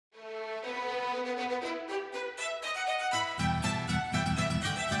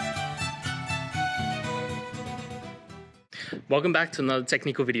Welcome back to another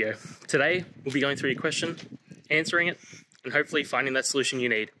technical video. Today, we'll be going through your question, answering it, and hopefully finding that solution you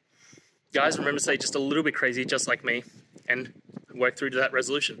need. Guys, remember to stay just a little bit crazy, just like me, and work through to that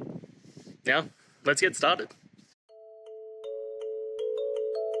resolution. Now, let's get started.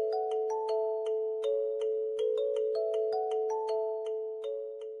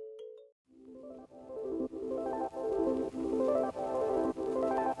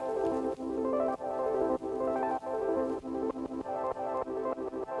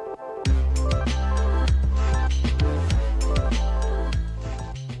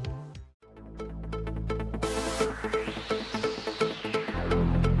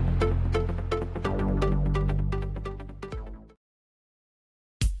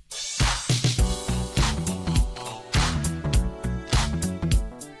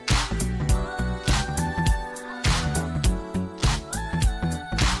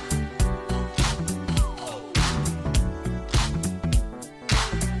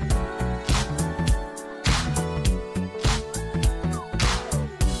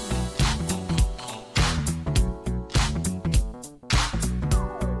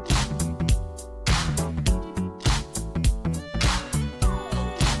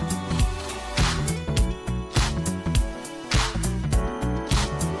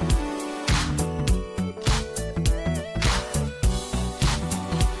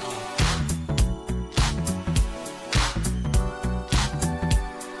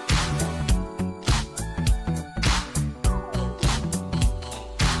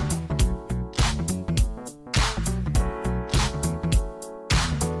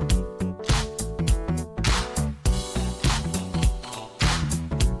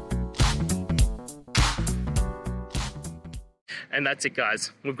 And that's it,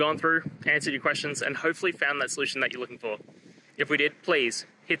 guys. We've gone through, answered your questions, and hopefully found that solution that you're looking for. If we did, please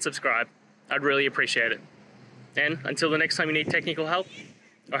hit subscribe. I'd really appreciate it. And until the next time you need technical help,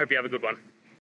 I hope you have a good one.